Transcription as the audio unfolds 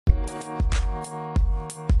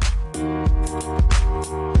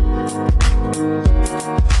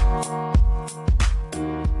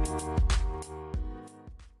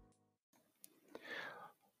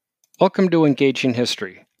Welcome to Engaging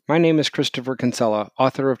History. My name is Christopher Kinsella,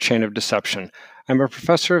 author of Chain of Deception. I'm a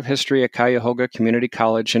professor of history at Cuyahoga Community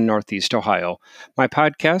College in Northeast Ohio. My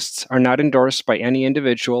podcasts are not endorsed by any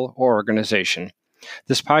individual or organization.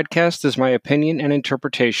 This podcast is my opinion and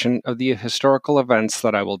interpretation of the historical events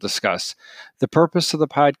that I will discuss. The purpose of the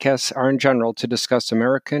podcasts are in general to discuss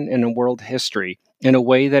American and world history in a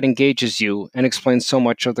way that engages you and explains so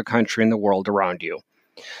much of the country and the world around you.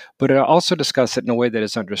 But I'll also discuss it in a way that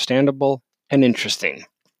is understandable and interesting.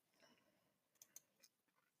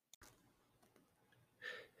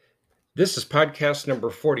 This is podcast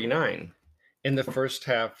number 49 in the first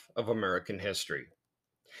half of American history.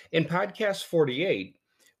 In podcast 48,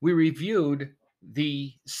 we reviewed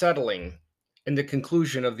the settling and the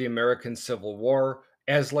conclusion of the American Civil War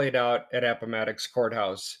as laid out at Appomattox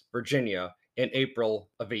Courthouse, Virginia, in April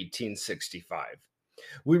of 1865.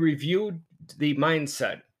 We reviewed the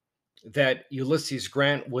mindset that Ulysses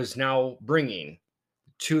Grant was now bringing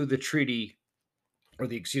to the treaty, or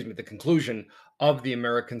the conclusion of the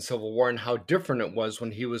American Civil War, and how different it was when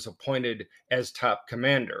he was appointed as top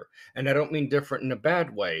commander. And I don't mean different in a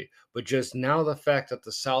bad way, but just now the fact that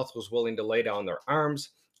the South was willing to lay down their arms,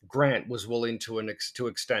 Grant was willing to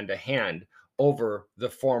extend a hand over the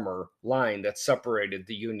former line that separated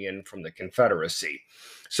the Union from the Confederacy.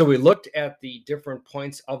 So we looked at the different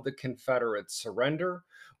points of the Confederate surrender.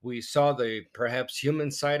 We saw the perhaps human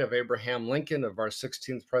side of Abraham Lincoln, of our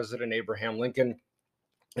 16th president, Abraham Lincoln,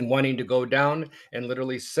 and wanting to go down and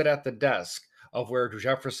literally sit at the desk of where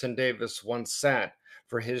Jefferson Davis once sat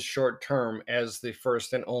for his short term as the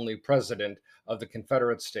first and only president of the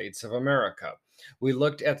Confederate States of America. We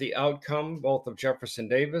looked at the outcome both of Jefferson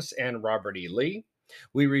Davis and Robert E. Lee.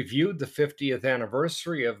 We reviewed the 50th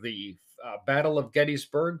anniversary of the Battle of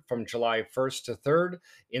Gettysburg from July 1st to 3rd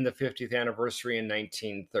in the 50th anniversary in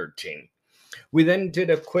 1913. We then did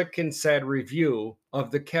a quick and sad review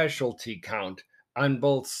of the casualty count on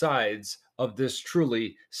both sides of this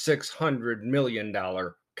truly $600 million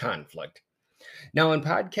conflict. Now, in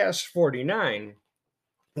podcast 49,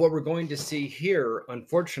 what we're going to see here,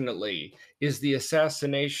 unfortunately, is the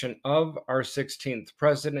assassination of our 16th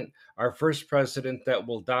president, our first president that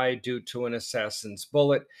will die due to an assassin's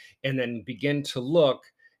bullet, and then begin to look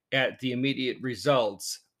at the immediate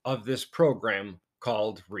results of this program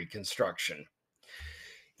called Reconstruction.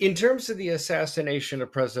 In terms of the assassination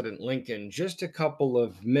of President Lincoln, just a couple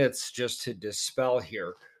of myths just to dispel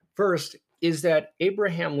here. First is that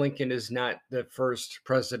Abraham Lincoln is not the first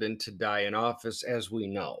president to die in office, as we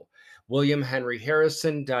know. William Henry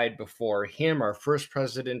Harrison died before him, our first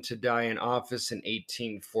president to die in office in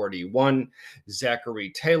 1841.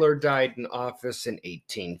 Zachary Taylor died in office in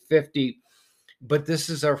 1850. But this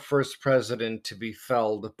is our first president to be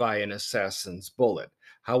felled by an assassin's bullet.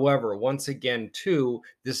 However, once again, too,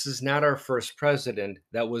 this is not our first president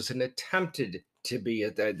that was attempted to be.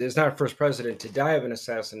 This is not our first president to die of an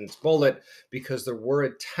assassin's bullet, because there were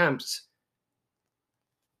attempts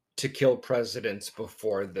to kill presidents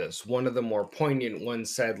before this. One of the more poignant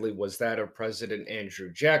ones, sadly, was that of President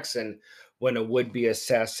Andrew Jackson, when a would-be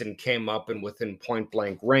assassin came up and within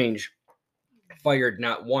point-blank range fired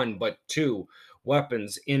not one but two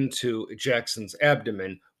weapons into Jackson's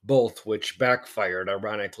abdomen, both which backfired,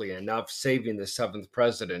 ironically enough, saving the seventh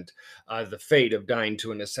president the fate of dying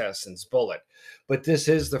to an assassin's bullet. But this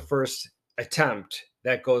is the first attempt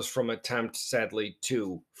that goes from attempt, sadly,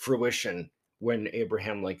 to fruition when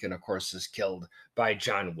Abraham Lincoln, of course, is killed by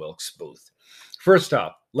John Wilkes Booth. First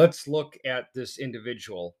up, let's look at this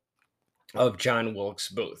individual of John Wilkes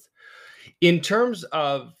Booth. In terms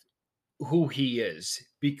of who he is,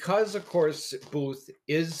 because, of course, Booth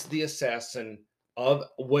is the assassin of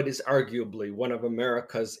what is arguably one of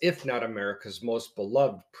America's, if not America's, most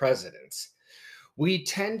beloved presidents, we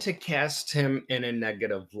tend to cast him in a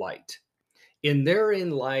negative light. And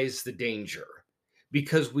therein lies the danger,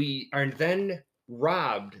 because we are then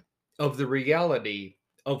robbed of the reality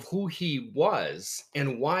of who he was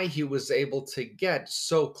and why he was able to get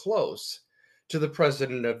so close to the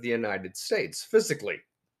President of the United States physically,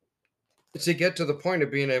 to get to the point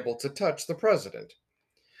of being able to touch the president.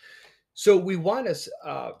 So we want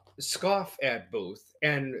to scoff at Booth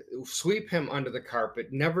and sweep him under the carpet,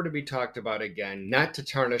 never to be talked about again, not to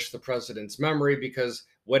tarnish the president's memory, because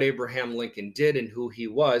what Abraham Lincoln did and who he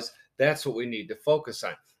was, that's what we need to focus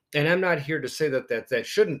on. And I'm not here to say that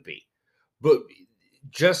shouldn't be. But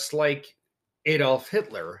just like Adolf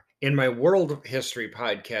Hitler In my world history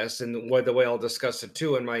podcast, and the way I'll discuss it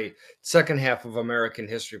too in my second half of American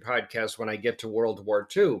history podcast when I get to World War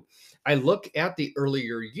II, I look at the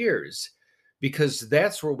earlier years because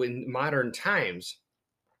that's where, in modern times,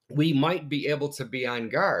 we might be able to be on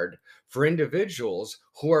guard for individuals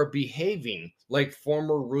who are behaving like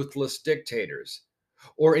former ruthless dictators,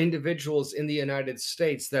 or individuals in the United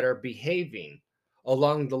States that are behaving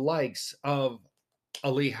along the likes of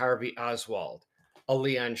a Lee Harvey Oswald, a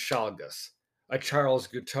Leon Chalgas, a Charles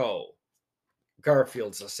Guiteau,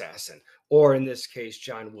 Garfield's assassin, or in this case,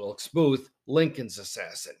 John Wilkes Booth, Lincoln's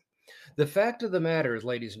assassin. The fact of the matter,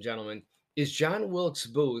 ladies and gentlemen, is John Wilkes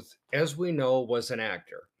Booth, as we know, was an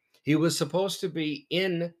actor. He was supposed to be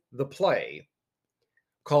in the play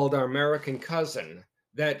called Our American Cousin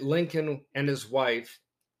that Lincoln and his wife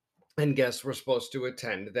and guests were supposed to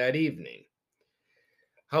attend that evening.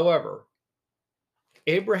 However,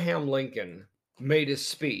 Abraham Lincoln made a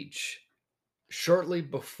speech shortly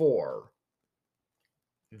before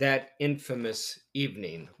that infamous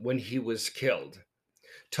evening when he was killed,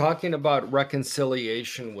 talking about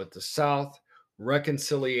reconciliation with the South,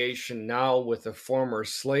 reconciliation now with the former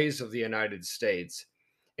slaves of the United States,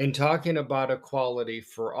 and talking about equality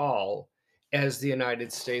for all as the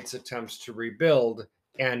United States attempts to rebuild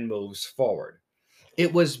and moves forward.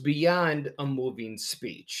 It was beyond a moving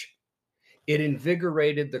speech. It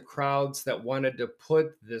invigorated the crowds that wanted to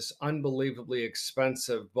put this unbelievably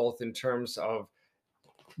expensive, both in terms of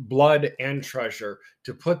blood and treasure,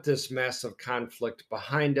 to put this massive conflict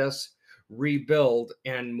behind us, rebuild,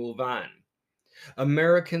 and move on.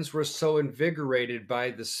 Americans were so invigorated by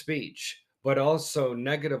the speech, but also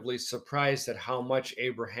negatively surprised at how much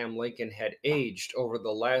Abraham Lincoln had aged over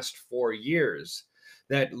the last 4 years,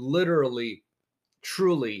 that literally,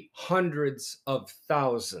 truly, hundreds of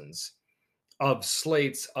thousands of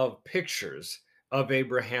slates of pictures of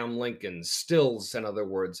Abraham Lincoln, stills, in other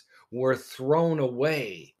words, were thrown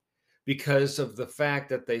away because of the fact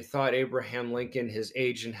that they thought Abraham Lincoln, his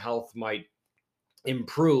age and health might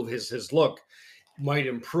improve, his look might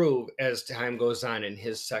improve as time goes on in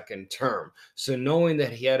his second term. So knowing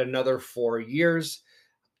that he had another 4 years,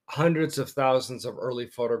 hundreds of thousands of early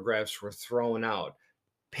photographs were thrown out,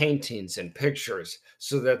 paintings and pictures,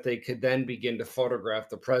 so that they could then begin to photograph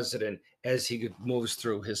the president as he moves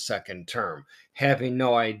through his second term, having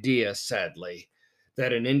no idea, sadly,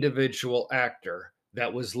 that an individual actor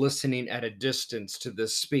that was listening at a distance to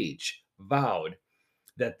this speech vowed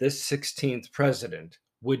that this 16th president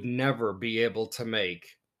would never be able to make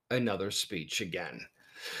another speech again.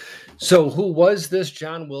 So, who was this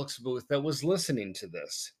John Wilkes Booth that was listening to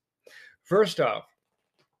this? First off,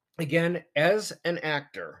 again, as an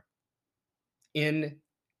actor in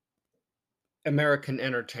American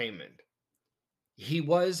entertainment, he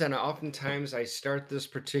was, and oftentimes I start this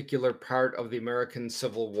particular part of the American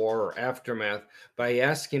Civil War or aftermath by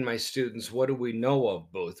asking my students, what do we know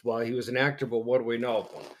of Booth? Well, he was an actor, but what do we know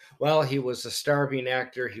of him? Well, he was a starving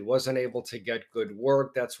actor. He wasn't able to get good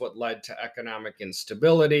work. That's what led to economic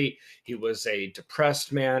instability. He was a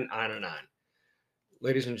depressed man, on and on.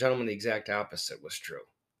 Ladies and gentlemen, the exact opposite was true.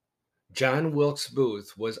 John Wilkes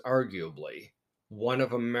Booth was arguably one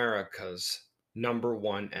of America's number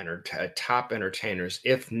one top entertainers,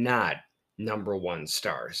 if not number one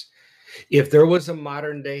stars. If there was a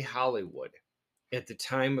modern day Hollywood at the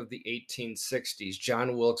time of the 1860s,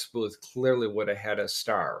 John Wilkes Booth clearly would have had a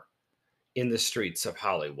star in the streets of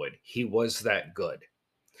Hollywood. He was that good.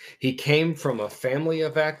 He came from a family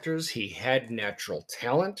of actors. He had natural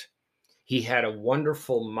talent. He had a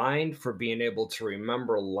wonderful mind for being able to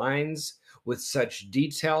remember lines with such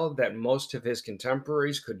detail that most of his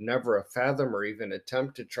contemporaries could never fathom or even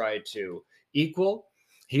attempt to try to equal.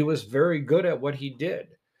 He was very good at what he did.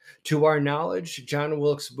 To our knowledge, John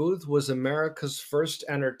Wilkes Booth was America's first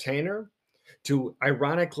entertainer to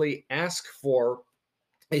ironically ask for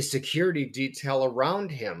a security detail around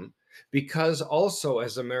him, because also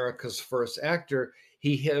as America's first actor,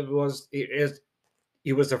 he was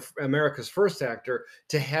America's first actor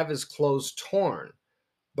to have his clothes torn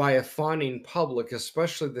by a fawning public,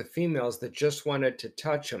 especially the females that just wanted to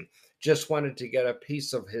touch him, just wanted to get a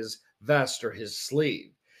piece of his vest or his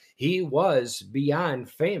sleeve. He was beyond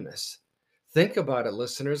famous. Think about it,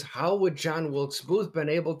 listeners. How would John Wilkes Booth been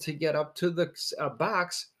able to get up to the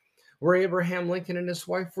box where Abraham Lincoln and his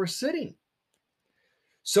wife were sitting?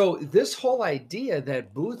 So this whole idea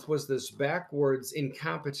that Booth was this backwards,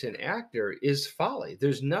 incompetent actor is folly.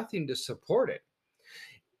 There's nothing to support it.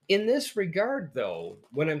 In this regard, though,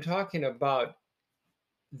 when I'm talking about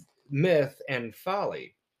myth and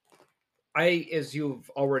folly, As you've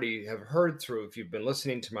already have heard through, if you've been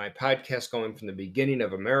listening to my podcast going from the beginning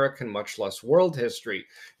of American, much less world history,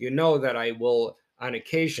 you know that I will, on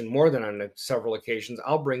occasion, more than on several occasions,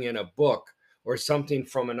 I'll bring in a book or something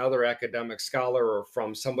from another academic scholar or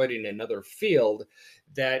from somebody in another field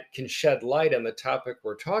that can shed light on the topic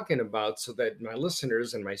we're talking about so that my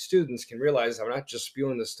listeners and my students can realize I'm not just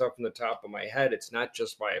spewing this stuff from the top of my head. It's not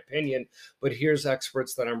just my opinion, but here's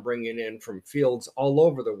experts that I'm bringing in from fields all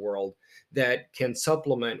over the world that can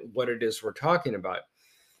supplement what it is we're talking about.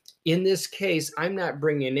 In this case, I'm not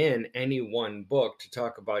bringing in any one book to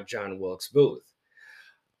talk about John Wilkes Booth.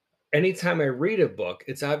 Anytime I read a book,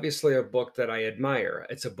 it's obviously a book that I admire.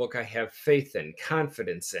 It's a book I have faith in,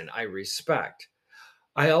 confidence in, I respect.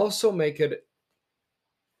 I also make it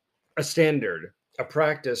a standard, a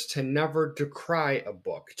practice to never decry a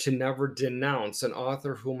book, to never denounce an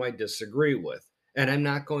author whom I disagree with. And I'm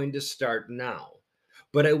not going to start now.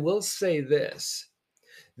 But I will say this.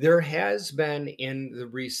 There has been in the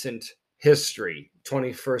recent history,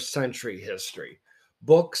 21st century history,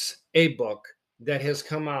 a book that has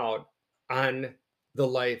come out on the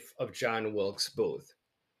life of John Wilkes Booth.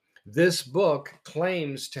 This book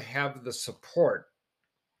claims to have the support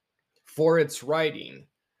for its writing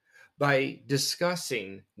by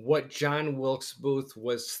discussing what John Wilkes Booth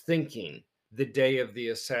was thinking the day of the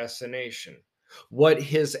assassination, what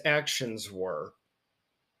his actions were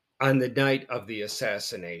on the night of the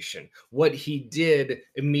assassination, what he did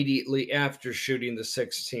immediately after shooting the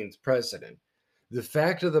 16th president. The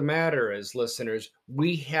fact of the matter is, listeners,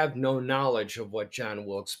 we have no knowledge of what John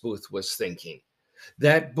Wilkes Booth was thinking.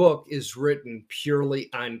 That book is written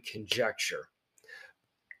purely on conjecture.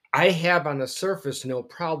 I have on the surface no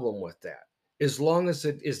problem with that, as long as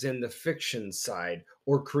it is in the fiction side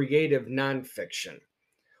or creative nonfiction.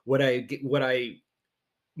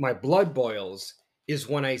 My blood boils is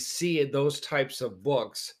when I see those types of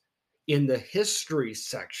books in the history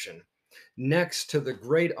section next to the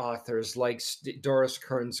great authors like Doris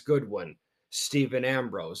Kearns Goodwin, Stephen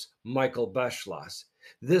Ambrose, Michael Beschloss.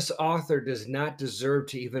 This author does not deserve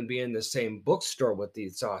to even be in the same bookstore with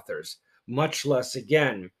these authors, much less,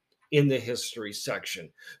 again, in the history section,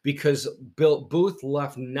 because Booth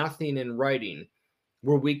left nothing in writing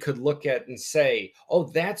where we could look at and say, oh,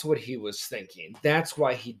 that's what he was thinking. That's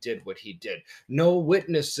why he did what he did. No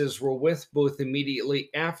witnesses were with Booth immediately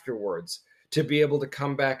afterwards to be able to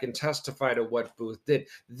come back and testify to what Booth did.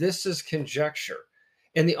 This is conjecture.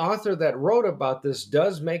 And the author that wrote about this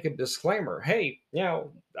does make a disclaimer. Hey,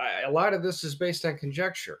 a lot of this is based on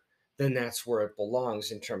conjecture. Then that's where it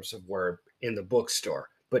belongs in terms of where in the bookstore,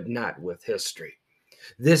 but not with history.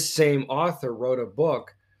 This same author wrote a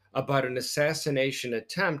book about an assassination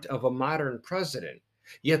attempt of a modern president.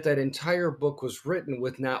 Yet that entire book was written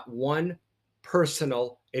with not one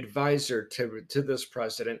personal advisor to this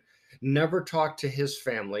president, never talked to his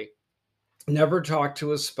family, never talked to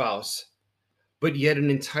his spouse, but yet an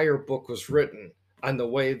entire book was written on the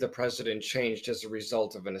way the president changed as a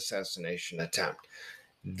result of an assassination attempt.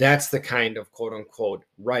 That's the kind of quote unquote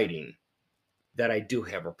writing that I do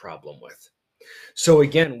have a problem with. So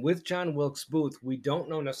again, with John Wilkes Booth, we don't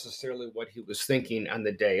know necessarily what he was thinking on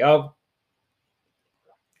the day of,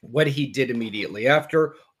 what he did immediately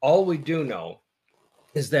after. All we do know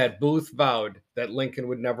is that Booth vowed that Lincoln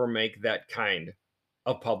would never make that kind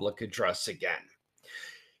of public address again.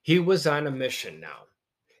 He was on a mission now.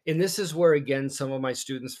 And this is where, again, some of my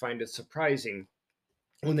students find it surprising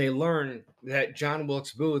when they learn that John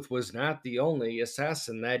Wilkes Booth was not the only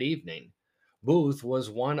assassin that evening. Booth was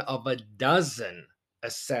one of a dozen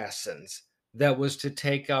assassins that was to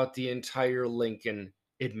take out the entire Lincoln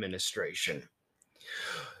administration.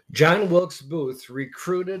 John Wilkes Booth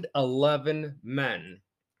recruited 11 men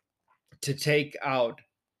to take out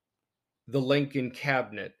the Lincoln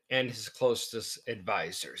cabinet and his closest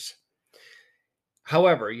advisors.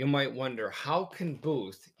 However, you might wonder, how can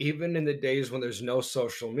Booth, even in the days when there's no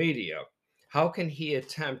social media, how can he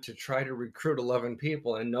attempt to try to recruit 11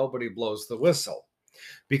 people and nobody blows the whistle?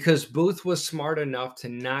 Because Booth was smart enough to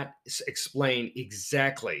not explain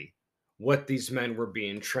exactly what these men were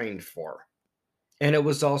being trained for. And it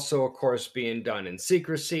was also, of course, being done in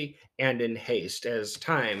secrecy and in haste, as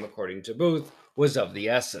time, according to Booth, was of the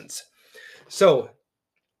essence. So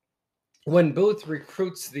when Booth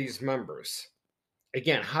recruits these members,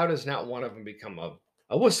 again, how does not one of them become a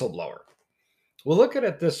whistleblower? Well, look at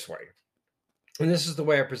it this way. And this is the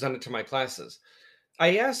way I present it to my classes.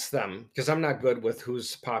 I ask them, because I'm not good with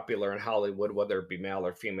who's popular in Hollywood, whether it be male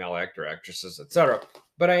or female actor, actresses, etc.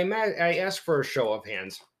 But I ask for a show of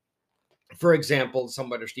hands. For example,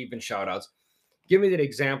 somebody even shout outs. Give me an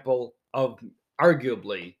example of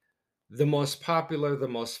arguably the most popular, the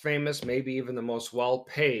most famous, maybe even the most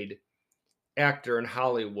well-paid actor in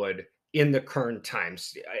Hollywood in the current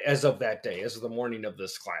times, as of that day, as of the morning of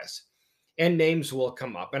this class. And names will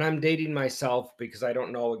come up. And I'm dating myself because I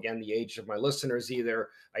don't know, again, the age of my listeners either.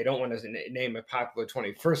 I don't want to name a popular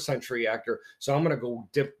 21st century actor. So I'm going to go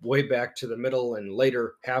dip way back to the middle and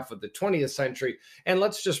later half of the 20th century. And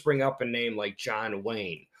let's just bring up a name like John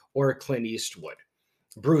Wayne or Clint Eastwood.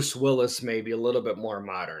 Bruce Willis may be a little bit more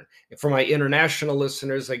modern. For my international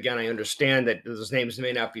listeners, again, I understand that those names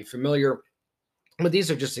may not be familiar, but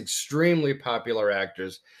these are just extremely popular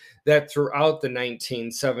actors that throughout the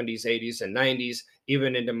 1970s, 80s, and 90s,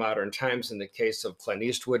 even into modern times, in the case of Clint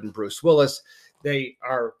Eastwood and Bruce Willis, they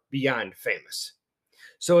are beyond famous.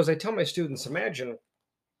 So as I tell my students, imagine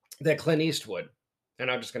that Clint Eastwood,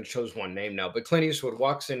 and I'm just going to choose one name now, but Clint Eastwood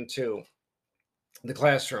walks into the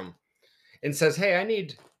classroom and says, "Hey, I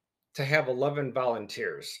need to have 11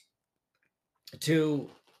 volunteers to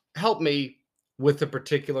help me with a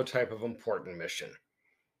particular type of important mission.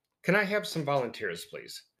 Can I have some volunteers,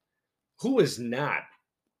 please?" Who is not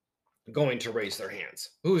going to raise their hands?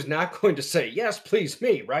 Who's not going to say, "Yes, please,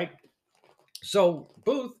 me," right? So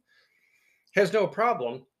Booth has no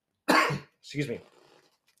problem, excuse me,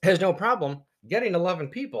 has no problem getting 11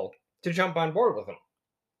 people to jump on board with him.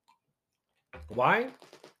 Why?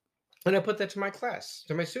 And I put that to my class,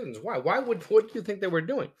 to my students. Why? What do you think they were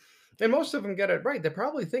doing? And most of them get it right. They're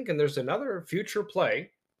probably thinking there's another future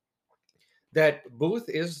play that Booth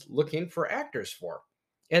is looking for actors for.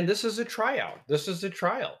 And this is a tryout. This is a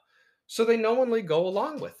trial. So they knowingly go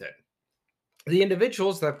along with it. The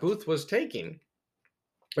individuals that Booth was taking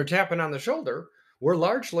or tapping on the shoulder were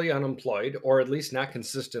largely unemployed, or at least not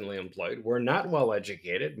consistently employed, were not well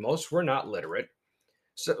educated. Most were not literate.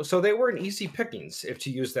 So they weren't easy pickings, if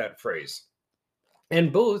to use that phrase.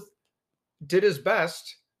 And Booth did his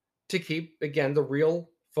best to keep, again, the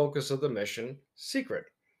real focus of the mission secret.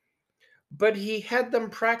 But he had them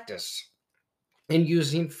practice in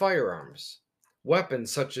using firearms,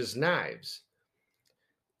 weapons such as knives.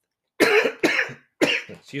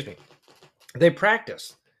 Excuse me. They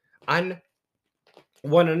practiced on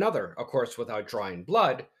one another, of course, without drawing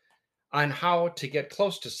blood, on how to get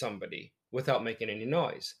close to somebody without making any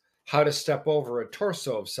noise, how to step over a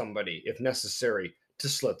torso of somebody, if necessary, to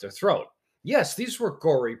slit their throat. Yes, these were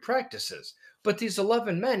gory practices, but these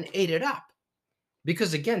 11 men ate it up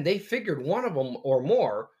because, again, they figured one of them or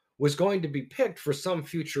more was going to be picked for some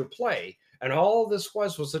future play, and all this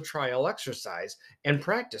was a trial exercise and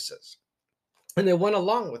practices. And they went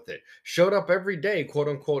along with it, showed up every day, quote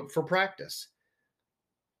unquote, for practice,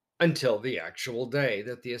 until the actual day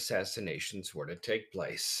that the assassinations were to take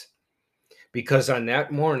place. Because on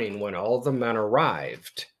that morning, when all the men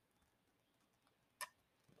arrived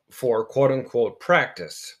for quote unquote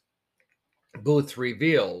practice, Booth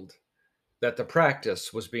revealed that the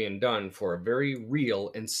practice was being done for a very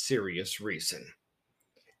real and serious reason.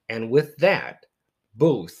 And with that,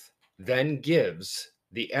 Booth then gives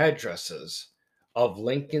the addresses of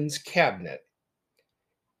Lincoln's cabinet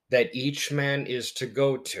that each man is to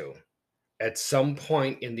go to at some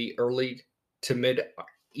point in the early to mid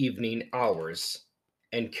evening hours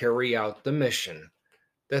and carry out the mission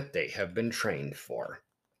that they have been trained for.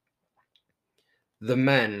 The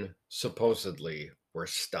men supposedly were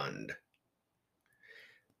stunned.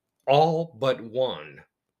 All but one,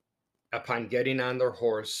 upon getting on their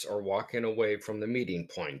horse or walking away from the meeting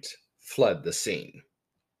point, fled the scene.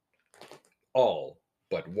 All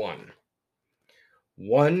but one.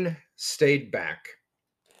 One stayed back,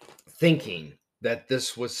 thinking that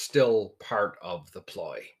this was still part of the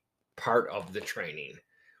ploy, part of the training,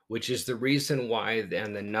 which is the reason why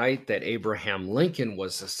on the night that Abraham Lincoln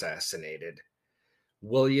was assassinated,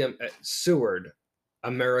 William Seward,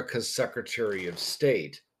 America's Secretary of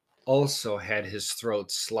State, also had his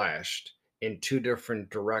throat slashed in two different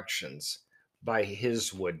directions by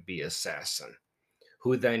his would-be assassin,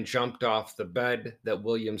 who then jumped off the bed that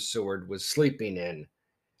William Seward was sleeping in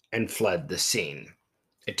and fled the scene,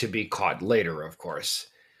 to be caught later, of course.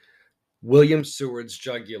 William Seward's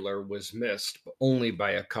jugular was missed only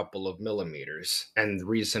by a couple of millimeters, and the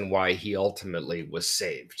reason why he ultimately was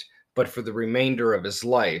saved. But for the remainder of his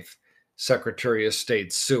life, Secretary of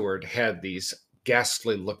State Seward had these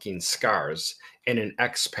ghastly looking scars and an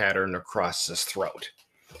X pattern across his throat.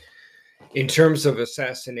 In terms of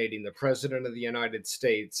assassinating the President of the United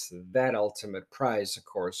States, that ultimate prize, of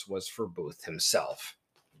course, was for Booth himself.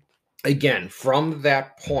 Again, from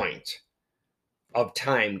that point of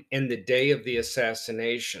time in the day of the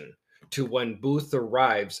assassination to when Booth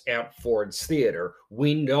arrives at Ford's Theater.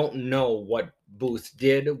 We don't know what Booth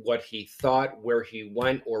did, what he thought, where he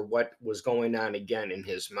went, or what was going on again in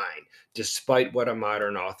his mind, despite what a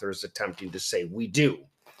modern author is attempting to say we do.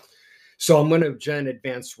 So I'm going to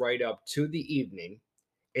advance right up to the evening.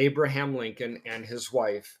 Abraham Lincoln and his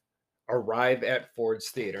wife arrive at Ford's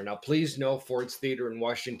Theater. Now, please know Ford's Theater in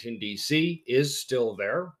Washington, D.C. is still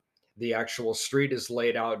there. The actual street is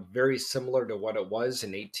laid out very similar to what it was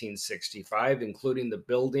in 1865, including the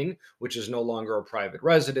building, which is no longer a private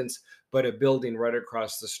residence, but a building right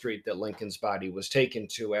across the street that Lincoln's body was taken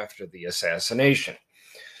to after the assassination.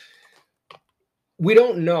 We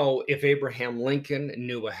don't know if Abraham Lincoln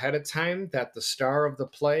knew ahead of time that the star of the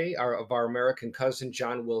play, of our American cousin,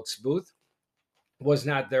 John Wilkes Booth, was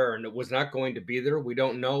not there and was not going to be there. We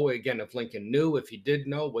don't know, again, if Lincoln knew. If he did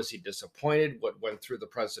know, was he disappointed? What went through the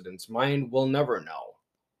president's mind? We'll never know.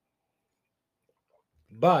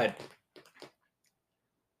 But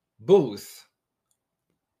Booth,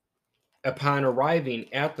 upon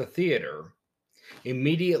arriving at the theater,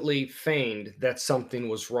 immediately feigned that something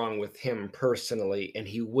was wrong with him personally, and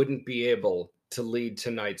he wouldn't be able to lead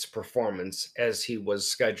tonight's performance as he was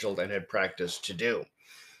scheduled and had practiced to do.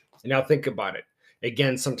 Now think about it.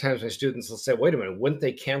 Again, sometimes my students will say, wait a minute, wouldn't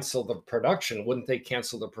they cancel the production? Wouldn't they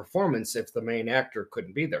cancel the performance if the main actor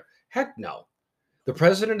couldn't be there? Heck no. The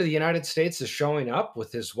President of the United States is showing up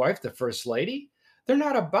with his wife, the First Lady. They're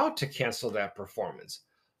not about to cancel that performance.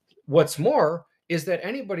 What's more is that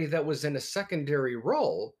anybody that was in a secondary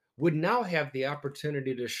role would now have the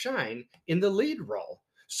opportunity to shine in the lead role.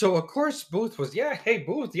 So, of course, Booth was, hey,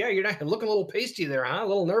 Booth, you're not looking a little pasty there, huh? A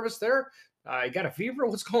little nervous there? You got a fever?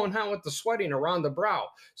 What's going on with the sweating around the brow?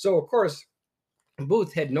 So, of course,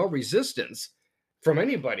 Booth had no resistance from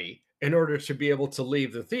anybody in order to be able to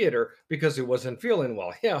leave the theater because he wasn't feeling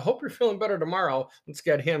well. Yeah, hope you're feeling better tomorrow. Let's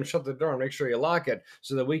get him, shut the door, and make sure you lock it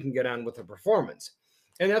so that we can get on with the performance.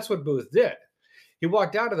 And that's what Booth did. He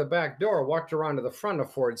walked out of the back door, walked around to the front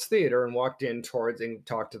of Ford's Theater, and walked in towards and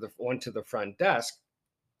went to the front desk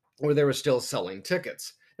where they were still selling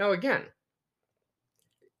tickets. Now, again,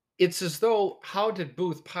 it's as though, how did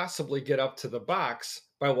Booth possibly get up to the box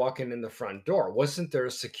by walking in the front door? Wasn't there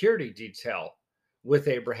a security detail with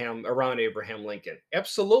around Abraham Lincoln?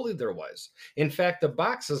 Absolutely there was. In fact, the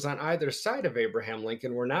boxes on either side of Abraham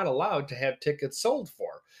Lincoln were not allowed to have tickets sold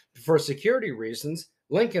for. For security reasons,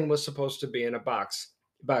 Lincoln was supposed to be in a box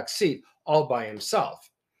seat all by himself.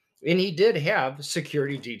 And he did have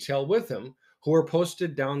security detail with him who were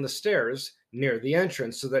posted down the stairs near the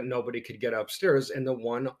entrance so that nobody could get upstairs in the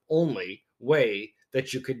one only way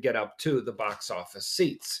that you could get up to the box office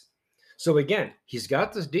seats. So again, he's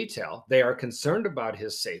got this detail. They are concerned about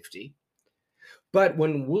his safety. But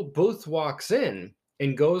when Booth walks in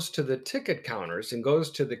and goes to the ticket counters and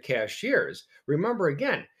goes to the cashiers, remember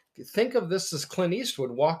again, think of this as Clint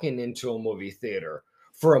Eastwood walking into a movie theater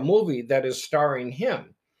for a movie that is starring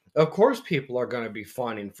him. Of course, people are going to be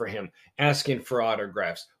fawning for him, asking for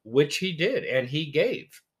autographs, which he did and he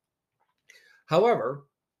gave. However,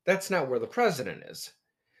 that's not where the president is.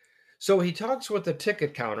 So he talks with the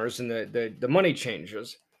ticket counters and the money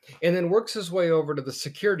changers, and then works his way over to the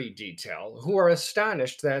security detail, who are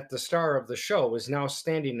astonished that the star of the show is now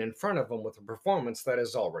standing in front of him with a performance that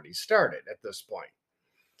has already started at this point.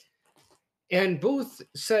 And Booth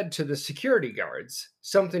said to the security guards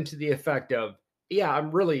something to the effect of,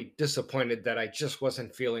 I'm really disappointed that I just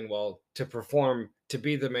wasn't feeling well to perform, to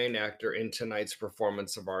be the main actor in tonight's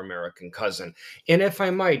performance of our American cousin. And if I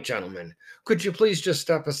might, gentlemen, could you please just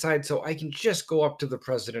step aside so I can just go up to the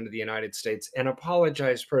President of the United States and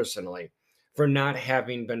apologize personally for not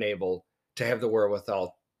having been able to have the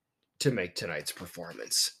wherewithal to make tonight's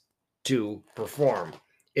performance, to perform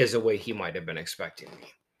as a way he might have been expecting me.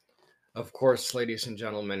 Of course, ladies and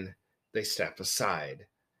gentlemen, they step aside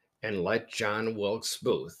and let John Wilkes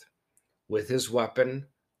Booth, with his weapon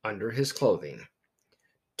under his clothing,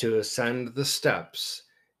 to ascend the steps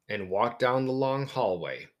and walk down the long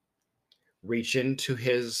hallway, reach into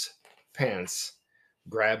his pants,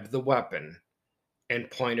 grab the weapon,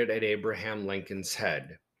 and point it at Abraham Lincoln's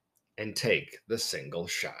head and take the single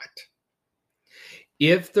shot.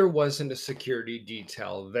 If there wasn't a security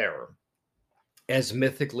detail there, as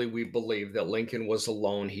mythically we believe that Lincoln was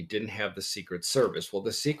alone, he didn't have the Secret Service. Well,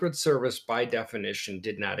 the Secret Service, by definition,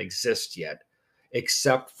 did not exist yet,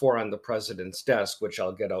 except for on the president's desk, which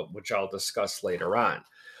I'll discuss later on.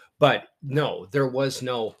 But no, there was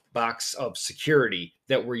no box of security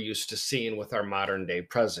that we're used to seeing with our modern day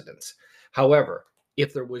presidents. However,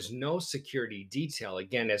 if there was no security detail,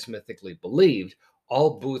 again, as mythically believed,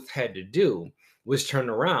 all Booth had to do was turn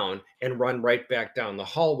around and run right back down the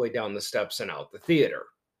hallway, down the steps, and out the theater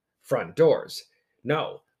front doors.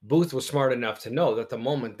 No, Booth was smart enough to know that the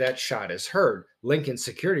moment that shot is heard, Lincoln's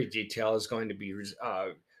security detail is going to be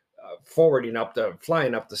flying up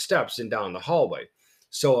the steps and down the hallway.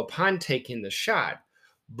 So upon taking the shot,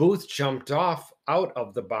 Booth jumped off out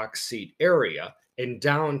of the box seat area and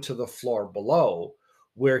down to the floor below,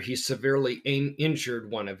 where he severely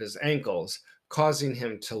injured one of his ankles, causing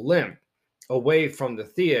him to limp away from the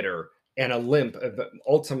theater and a limp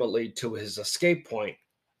ultimately to his escape point,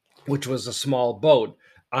 which was a small boat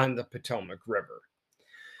on the Potomac River.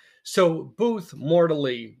 So Booth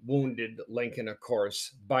mortally wounded Lincoln, of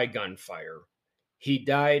course, by gunfire. He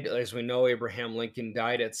died, as we know, Abraham Lincoln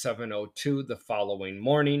died at 7:02 the following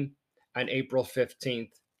morning on April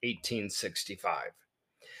 15th, 1865.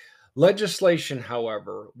 Legislation,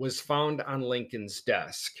 however, was found on Lincoln's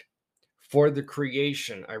desk for the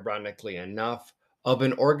creation, ironically enough, of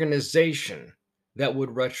an organization that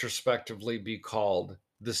would retrospectively be called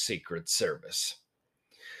the Secret Service.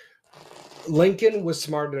 Lincoln was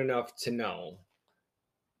smart enough to know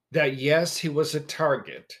that, yes, he was a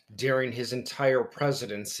target during his entire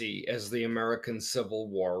presidency as the American Civil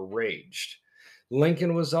War raged.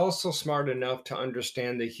 Lincoln was also smart enough to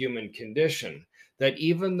understand the human condition, that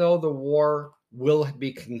even though the war will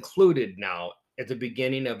be concluded now at the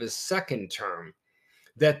beginning of his second term,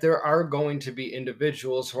 that there are going to be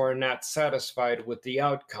individuals who are not satisfied with the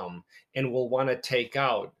outcome and will want to take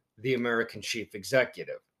out the American chief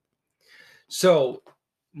executive. So,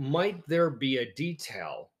 might there be a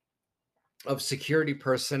detail of security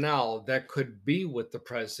personnel that could be with the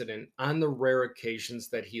president on the rare occasions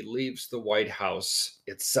that he leaves the White House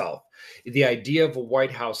itself? The idea of a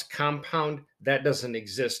White House compound, that doesn't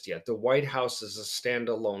exist yet. The White House is a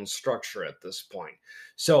standalone structure at this point.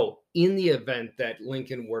 So, in the event that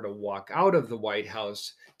Lincoln were to walk out of the White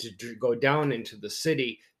House to go down into the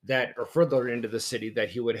city, that or further into the city, that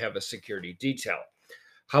he would have a security detail.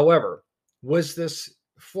 However, was this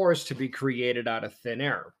force to be created out of thin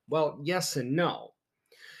air? Well, yes and no.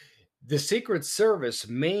 The Secret Service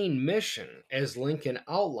main mission, as Lincoln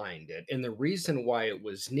outlined it, and the reason why it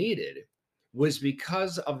was needed, was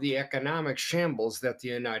because of the economic shambles that the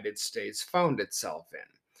United States found itself in.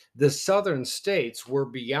 The southern states were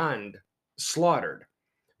beyond slaughtered,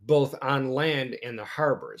 both on land and the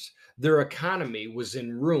harbors. Their economy was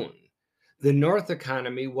in ruin. The North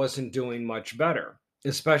economy wasn't doing much better,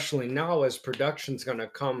 especially now as production's going to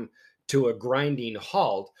come to a grinding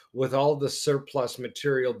halt with all the surplus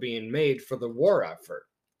material being made for the war effort.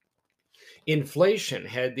 Inflation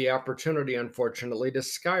had the opportunity, unfortunately, to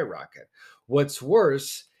skyrocket. What's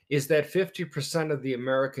worse is that 50% of the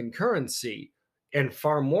American currency and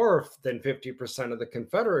far more than 50% of the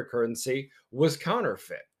Confederate currency was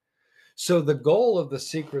counterfeit. So the goal of the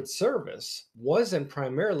Secret Service wasn't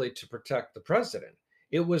primarily to protect the president.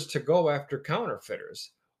 It was to go after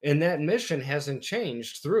counterfeiters. And that mission hasn't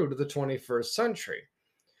changed through to the 21st century.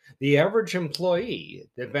 The average employee,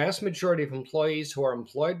 the vast majority of employees who are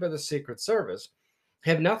employed by the Secret Service,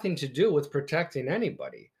 have nothing to do with protecting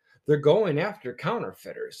anybody. They're going after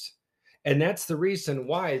counterfeiters. And that's the reason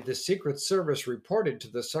why the Secret Service reported to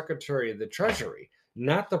the Secretary of the Treasury,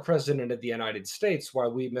 not the President of the United States, why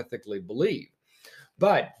we mythically believe.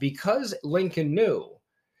 But because Lincoln knew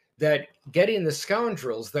that getting the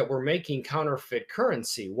scoundrels that were making counterfeit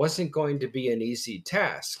currency wasn't going to be an easy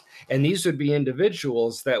task, and these would be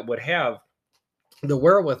individuals that would have the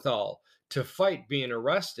wherewithal to fight being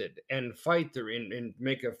arrested and fight and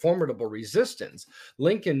make a formidable resistance.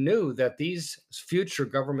 Lincoln knew that these future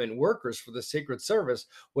government workers for the Secret Service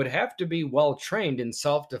would have to be well trained in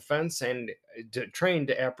self-defense and trained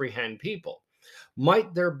to apprehend people.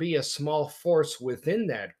 Might there be a small force within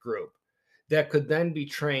that group that could then be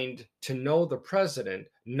trained to know the president,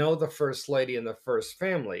 know the first lady and the first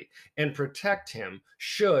family, and protect him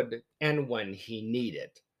should and when he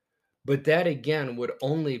needed? But that again would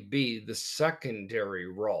only be the secondary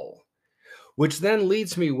role, which then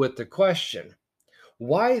leads me with the question,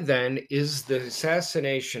 why then is the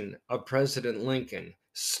assassination of President Lincoln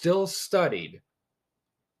still studied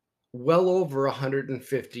well over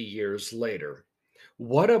 150 years later?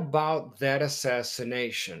 What about that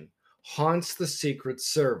assassination haunts the Secret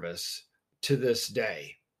Service to this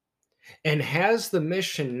day? And has the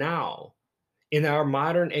mission now, in our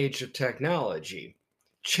modern age of technology,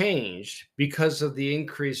 changed because of the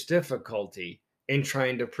increased difficulty in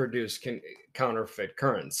trying to produce counterfeit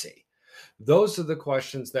currency? Those are the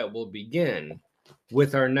questions that will begin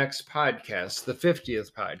with our next podcast, the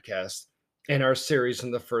 50th podcast in our series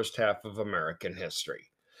in the first half of American history.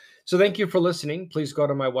 So thank you for listening. Please go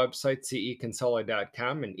to my website,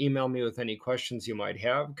 ceconsoli.com, and email me with any questions you might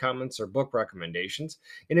have, comments, or book recommendations.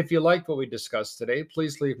 And if you liked what we discussed today,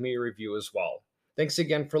 please leave me a review as well. Thanks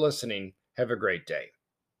again for listening. Have a great day.